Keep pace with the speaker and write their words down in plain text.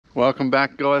Welcome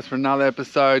back, guys, for another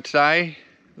episode today.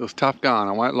 It was tough going,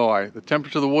 I won't lie. The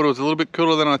temperature of the water was a little bit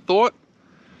cooler than I thought.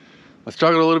 I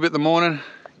struggled a little bit in the morning,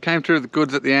 came through the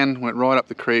goods at the end, went right up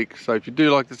the creek. So if you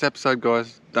do like this episode,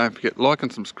 guys, don't forget like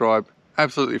and subscribe.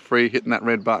 Absolutely free, hitting that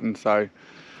red button. So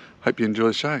hope you enjoy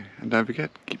the show, and don't forget,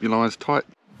 keep your lines tight.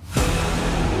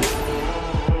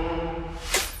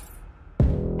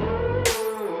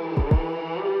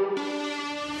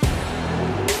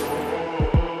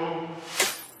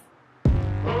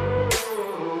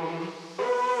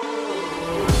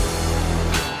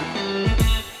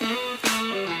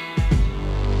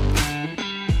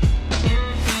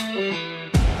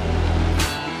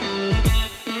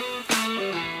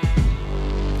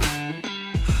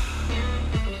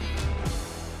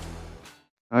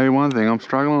 Hey, one thing, I'm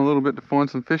struggling a little bit to find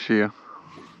some fish here.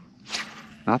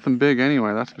 Nothing big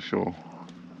anyway, that's for sure.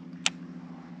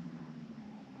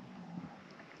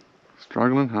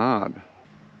 Struggling hard.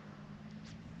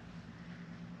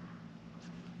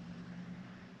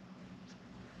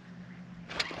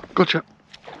 Gotcha.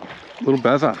 Little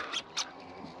bazza.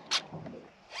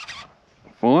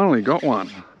 Finally got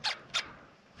one.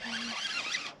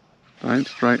 Don't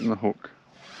straighten the hook.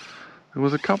 There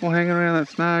was a couple hanging around that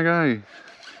snag, eh?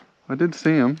 I did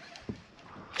see him.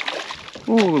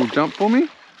 Oh, a little jump for me.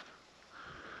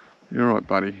 You're right,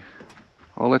 buddy.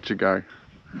 I'll let you go.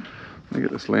 Let me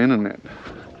get this landing net.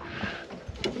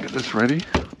 Get this ready.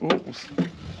 Oh, get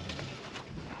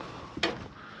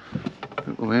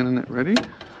the landing net ready.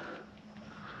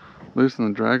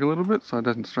 Loosen the drag a little bit so it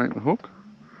doesn't straighten the hook.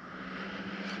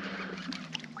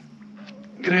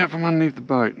 Get out from underneath the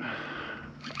boat.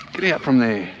 Get out from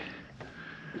there.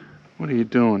 What are you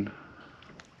doing?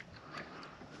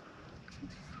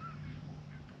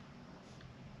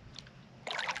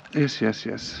 Yes, yes,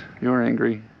 yes. You're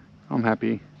angry. I'm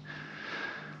happy.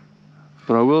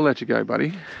 But I will let you go,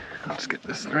 buddy. Let's get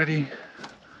this ready.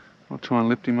 I'll try and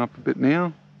lift him up a bit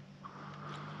now.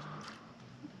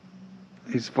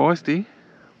 He's feisty.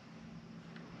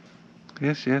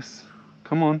 Yes, yes.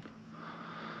 Come on.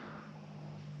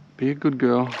 Be a good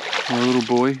girl, my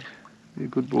little boy. Be a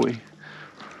good boy.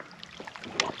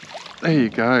 There you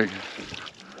go.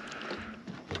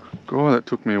 God, that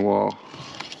took me a while.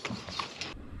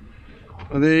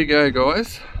 Well, there you go,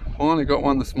 guys. Finally got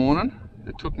one this morning.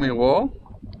 It took me a while.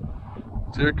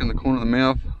 Zerk in the corner of the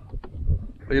mouth.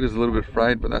 Leader's a little bit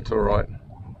frayed, but that's alright.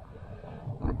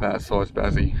 Not a bad size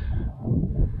bazzy.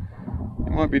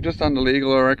 It might be just under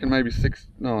legal, I reckon, maybe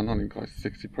not even close to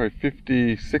 60, probably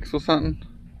 56 or something.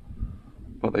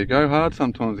 But they go hard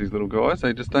sometimes, these little guys.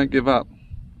 They just don't give up.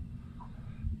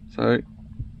 So I'm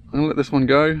gonna let this one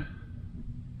go. And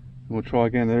we'll try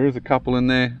again. There is a couple in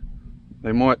there.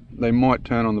 They might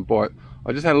turn on the bite.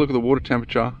 I just had a look at the water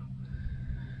temperature.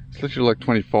 It's literally like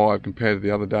 25 compared to the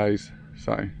other days.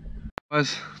 So,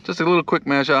 guys, just a little quick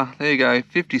measure. There you go,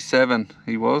 57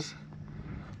 he was.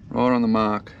 Right on the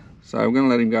mark. So we're gonna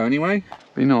let him go anyway.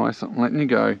 Be nice, I'm letting you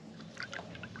go.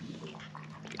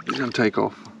 He's gonna take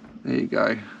off. There you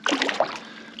go.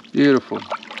 Beautiful.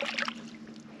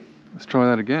 Let's try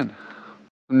that again.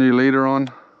 New leader on.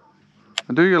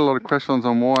 I do get a lot of questions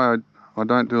on why I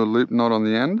don't do a loop knot on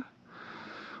the end.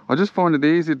 I just find it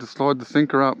easier to slide the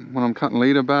sinker up when I'm cutting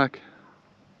leader back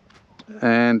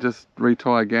and just retie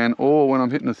again, or when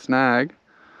I'm hitting a snag.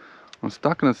 I'm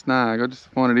stuck in a snag. I just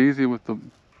find it easier with the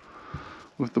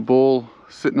ball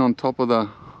sitting on top of the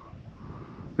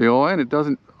eye,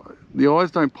 and the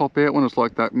eyes don't pop out when it's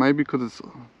like that. Maybe because it's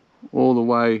all the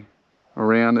way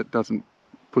around, it doesn't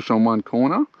push on one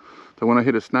corner. So when I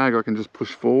hit a snag, I can just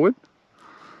push forward.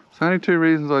 It's only two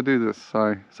reasons I do this,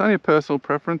 so it's only a personal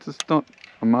preference, it's not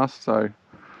a must, so.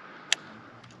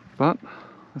 But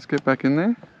let's get back in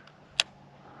there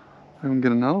and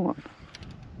get another one.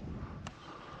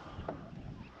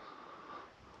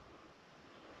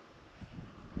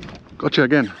 Gotcha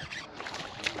again.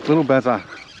 Little bazza.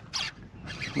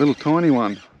 Little tiny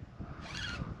one.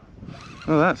 Look at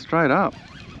that, straight up.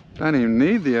 Don't even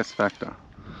need the S factor.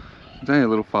 It's only a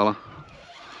little fella.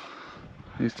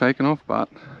 He's taken off, but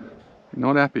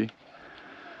not happy.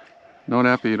 Not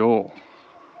happy at all.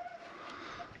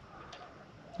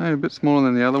 Maybe a bit smaller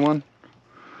than the other one.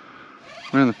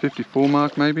 Around the 54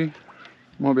 mark maybe.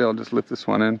 Might be able to just lift this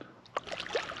one in.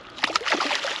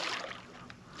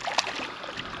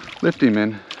 Lift him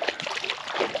in.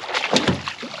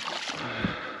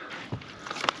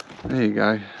 There you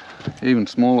go. Even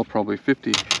smaller probably,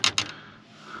 50.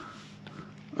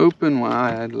 Open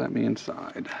wide, let me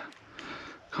inside.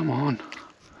 Come on.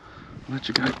 I'll let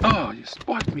you go. Oh, you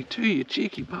spiked me too, you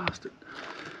cheeky bastard.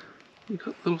 You got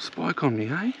a little spike on me,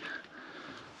 eh?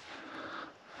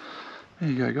 There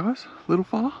you go, guys, little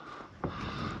fella.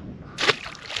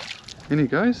 In he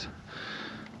goes.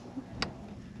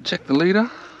 Check the leader.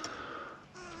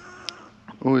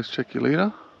 Always check your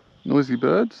leader. Noisy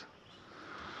birds.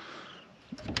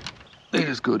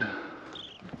 Leader's good.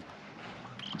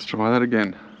 Let's try that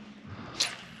again.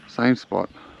 Same spot.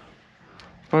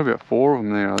 Probably about 4 of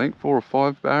them there, I think. 4 or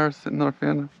 5 barras sitting there I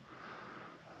found them.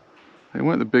 They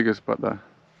weren't the biggest, but they're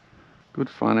good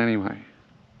fun anyway.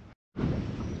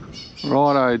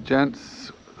 Righto,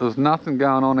 gents. There was nothing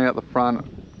going on out the front.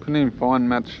 Couldn't even find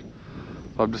much.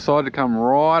 So I've decided to come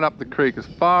right up the creek as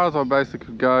far as I basically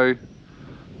could go.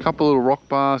 A couple of little rock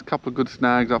bars, a couple of good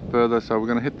snags up further. So we're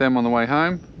going to hit them on the way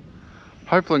home.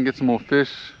 Hopefully I can get some more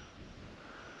fish.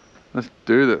 Let's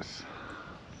do this.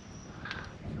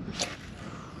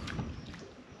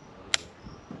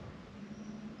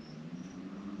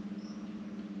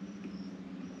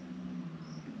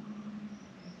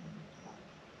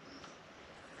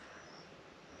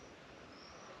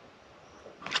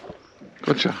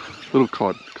 Gotcha, little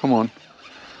cod, come on.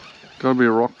 Gotta be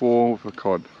a rock wall with a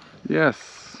cod.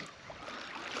 Yes,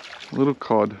 little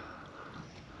cod.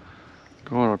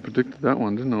 God, I predicted that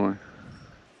one, didn't I?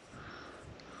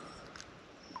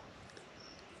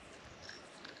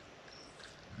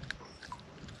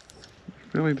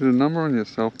 You really did a number on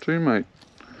yourself too, mate.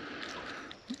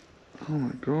 Oh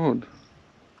my God.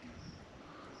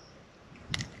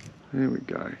 There we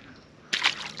go.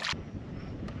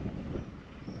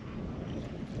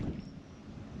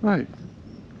 Hey,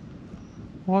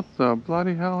 what the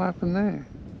bloody hell happened there?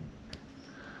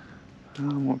 I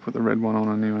might put the red one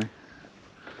on anyway.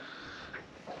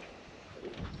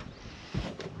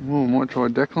 Oh, I might try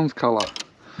Declan's colour.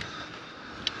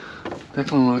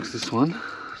 Declan likes this one,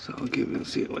 so I'll give it and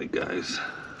see how it goes.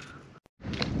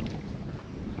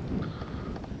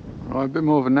 Right, a bit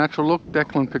more of a natural look.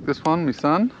 Declan picked this one, my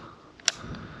son.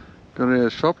 Got it at the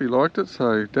shop, he liked it,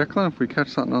 so Declan, if we catch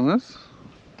something on this,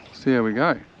 see how we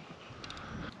go.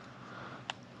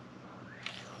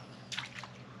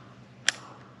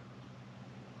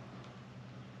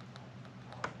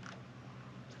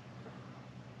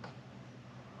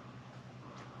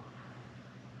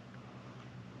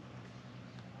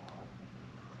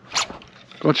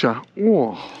 Gotcha.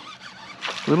 Oh,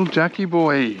 little Jackie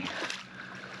boy.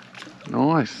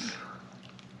 Nice.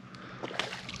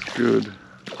 Good.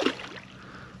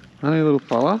 Only a little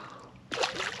fella.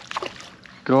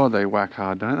 God, they whack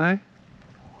hard, don't they?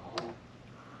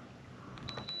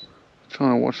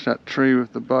 Trying to watch that tree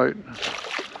with the boat.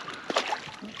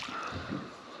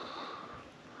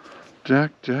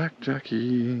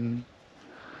 Jackie.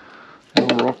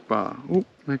 Little rock bar. Oop,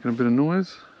 making a bit of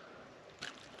noise.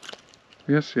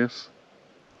 Yes.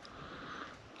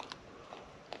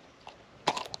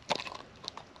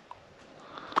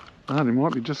 Ah, they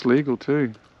might be just legal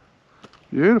too.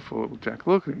 Beautiful little Jack.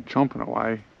 Look at him chomping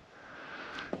away.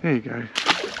 There you go.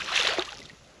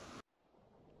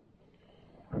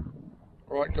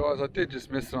 Right guys, I did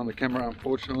just miss it on the camera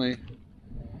unfortunately.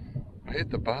 I hit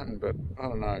the button, but I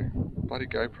don't know. Bloody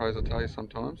GoPros, I tell you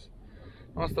sometimes.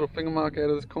 Nice little finger mark out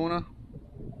of this corner.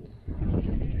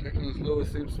 Declan's lure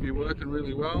seems to be working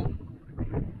really well.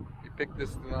 He picked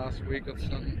this the last week or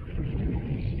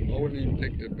something. I wouldn't even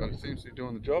picked it, but it seems to be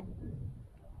doing the job.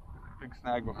 Big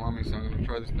snag behind me, so I'm going to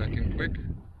throw this back in quick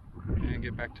and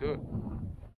get back to it.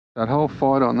 That whole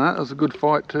fight on that was a good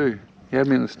fight too. He had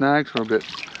me in the snags for a bit.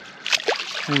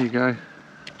 There you go.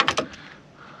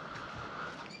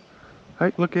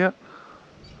 Hey, look out.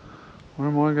 Where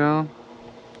am I going?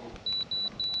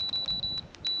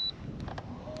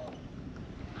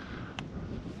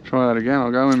 Try that again,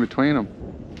 I'll go in between them.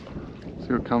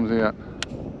 See what comes out.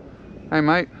 Hey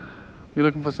mate, you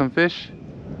looking for some fish?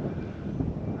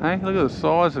 Hey, look at the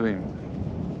size of him.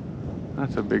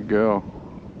 That's a big girl.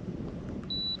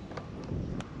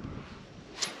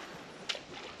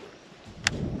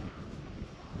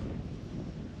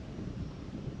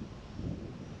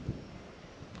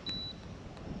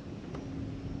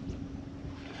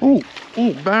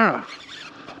 Oh, Barra.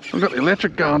 I've got the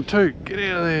electric going too. Get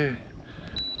out of there.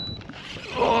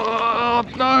 Oh,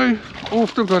 no. Oh,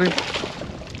 still got him.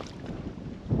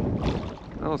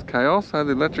 That was chaos. I had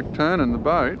the electric turn in the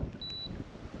boat.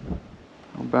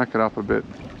 I'll back it up a bit.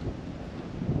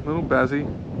 Little Bazzy.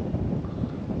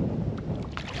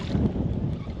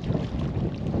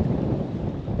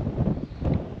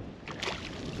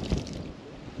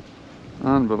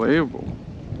 Unbelievable.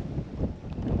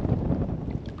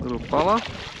 Little fella.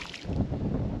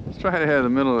 Straight out of the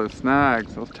middle of the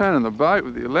snags. I was turning the boat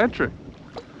with the electric.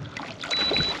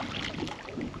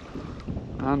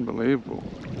 Unbelievable.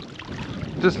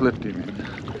 Just lift him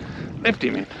in. Lift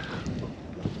him in.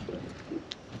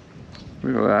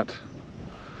 Look at that.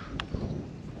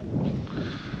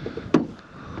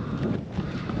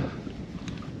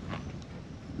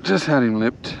 Just had him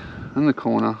lipped in the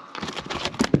corner.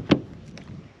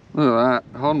 Look at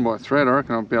that, holding by a thread. I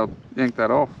reckon I'll be able to yank that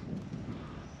off.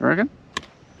 You reckon?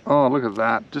 Oh, look at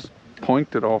that, just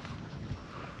poinked it off.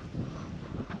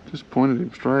 Just pointed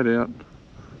him straight out.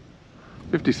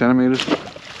 50 centimetres.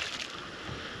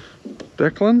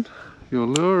 Declan, your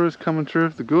lure is coming through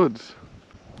with the goods.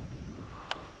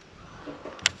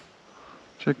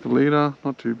 Check the leader,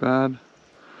 not too bad.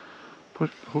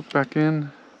 Put the hook back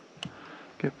in.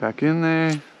 Get back in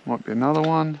there. Might be another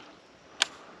one.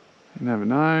 You never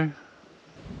know.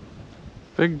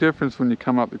 Big difference when you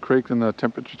come up the creek and the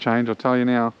temperature change, I'll tell you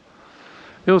now.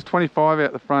 It was 25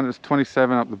 out the front, it's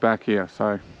 27 up the back here,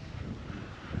 so.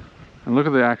 And look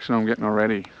at the action I'm getting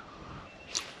already.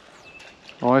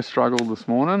 I struggled this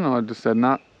morning, I just said,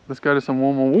 nah, let's go to some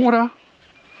warmer water.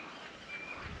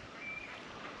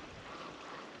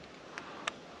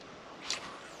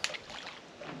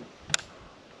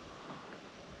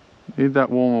 Need that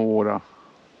warmer water.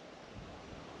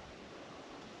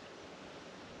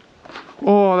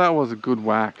 Oh, that was a good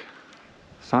whack.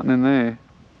 Something in there.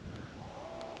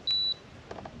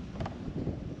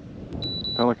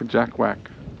 Felt like a jack whack.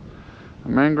 A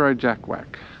mangrove jack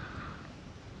whack.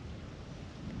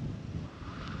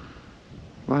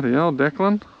 Bloody hell,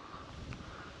 Declan.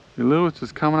 Your lure's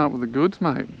just coming up with the goods,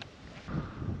 mate.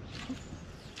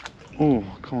 Oh,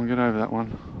 come on, get over that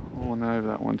one. Oh, and over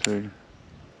that one too.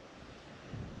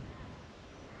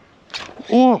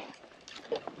 Oh!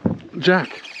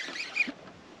 Jack.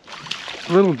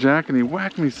 Little Jack, and he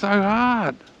whacked me so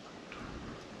hard.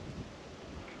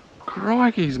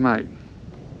 Crikeys, mate.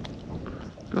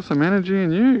 Got some energy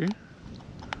in you.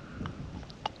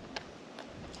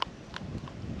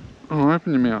 Oh,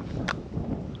 open your mouth.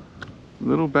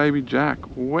 Little baby Jack.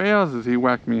 Wowzers, he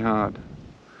whacked me hard.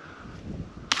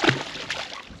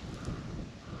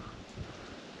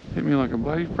 Hit me like a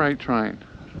bloody freight train.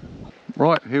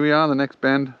 Right, here we are, the next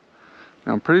bend.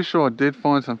 Now, I'm pretty sure I did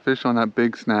find some fish on that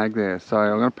big snag there, so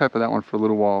I'm going to pepper that one for a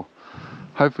little while.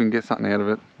 Hopefully we can get something out of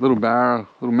it. Little barra,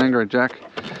 little mangrove jack.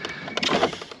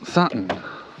 Something.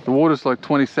 The water's like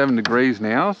 27 degrees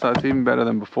now, so it's even better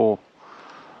than before.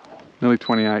 Nearly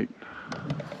 28.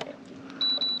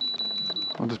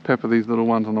 I'll just pepper these little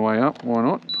ones on the way up, why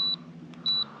not?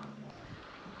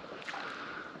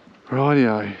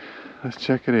 Rightio, let's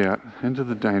check it out. Into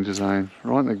the danger zone.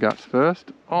 Right in the guts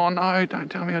first. Oh no, don't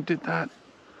tell me I did that.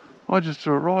 I just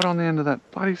threw it right on the end of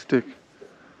that bloody stick.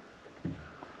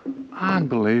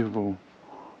 Unbelievable.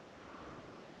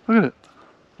 Look at it.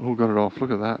 Oh, got it off,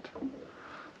 look at that.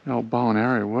 The old bow and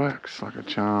arrow works like a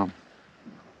charm.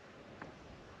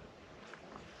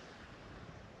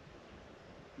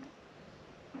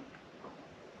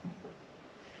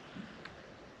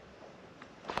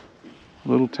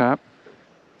 Little tap,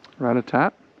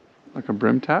 rat-a-tat, like a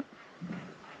brim tap.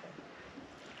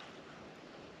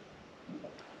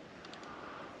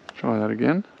 Try that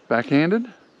again, backhanded.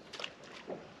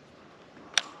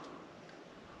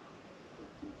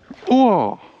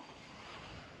 Oh,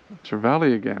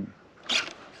 trevally again.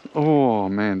 Oh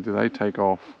man, do they take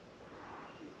off.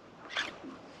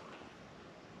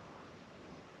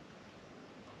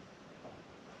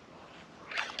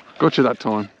 Got you that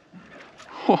time.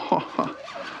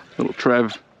 Little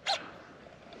Trev.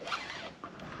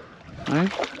 Hey?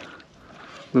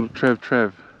 Little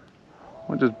Trev.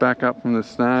 I'll just back up from the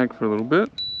snag for a little bit.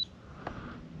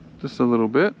 Just a little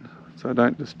bit, so I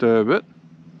don't disturb it.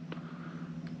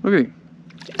 Look at him.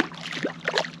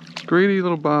 Greedy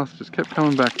little bastard, just kept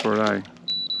coming back for it, eh?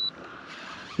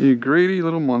 You greedy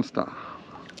little monster.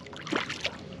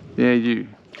 Yeah, you.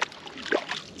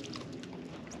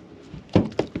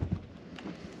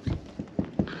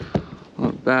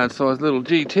 Not a bad sized little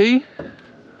GT.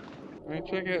 Hey,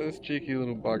 check out this cheeky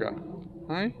little bugger.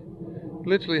 Hey?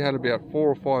 Literally had about 4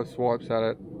 or 5 swipes at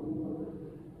it.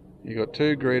 You got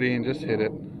too greedy and just hit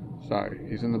it. So,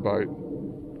 he's in the boat.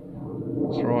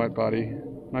 That's right, buddy.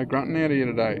 No grunting out of you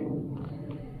today.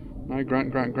 No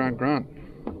grunt. Right,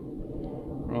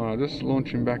 just launch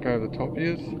him back over the top of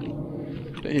yours.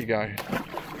 There you go.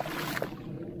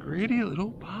 Greedy little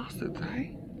bastards,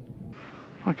 eh?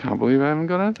 I can't believe I haven't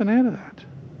got anything out of that.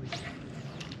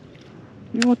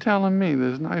 You're telling me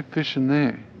there's no fish in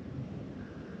there.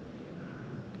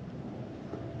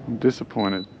 I'm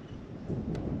disappointed.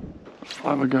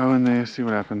 I'll have a go in there, see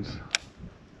what happens.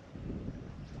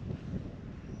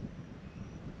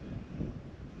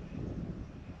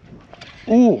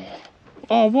 Oh,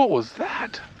 what was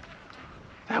that?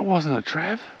 That wasn't a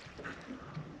Trev.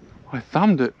 I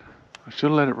thumbed it. I should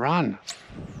have let it run.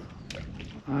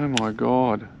 Oh my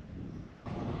God.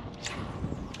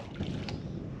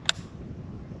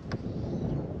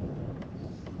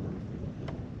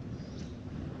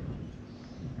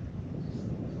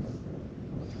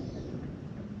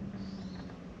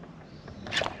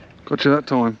 Got you that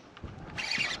time.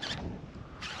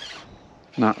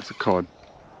 No, it's a cod.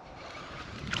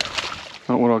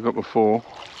 Not what I got before.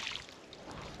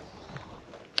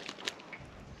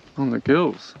 On the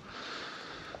gills.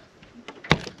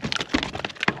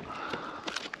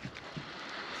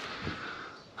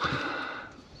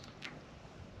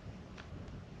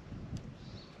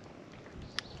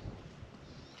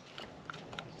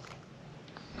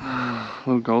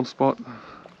 Little gold spot.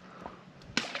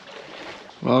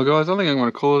 Well guys, I think I'm going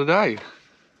to call it a day.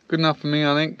 Good enough for me,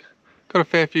 I think. Got a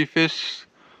fair few fish.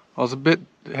 I was a bit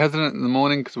hesitant in the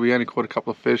morning because we only caught a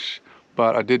couple of fish,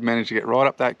 but I did manage to get right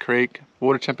up that creek.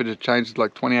 Water temperature changed to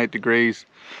like 28 degrees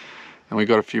and we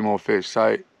got a few more fish. So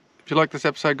if you like this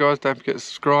episode guys, don't forget to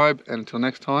subscribe, and until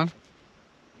next time,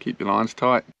 keep your lines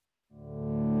tight.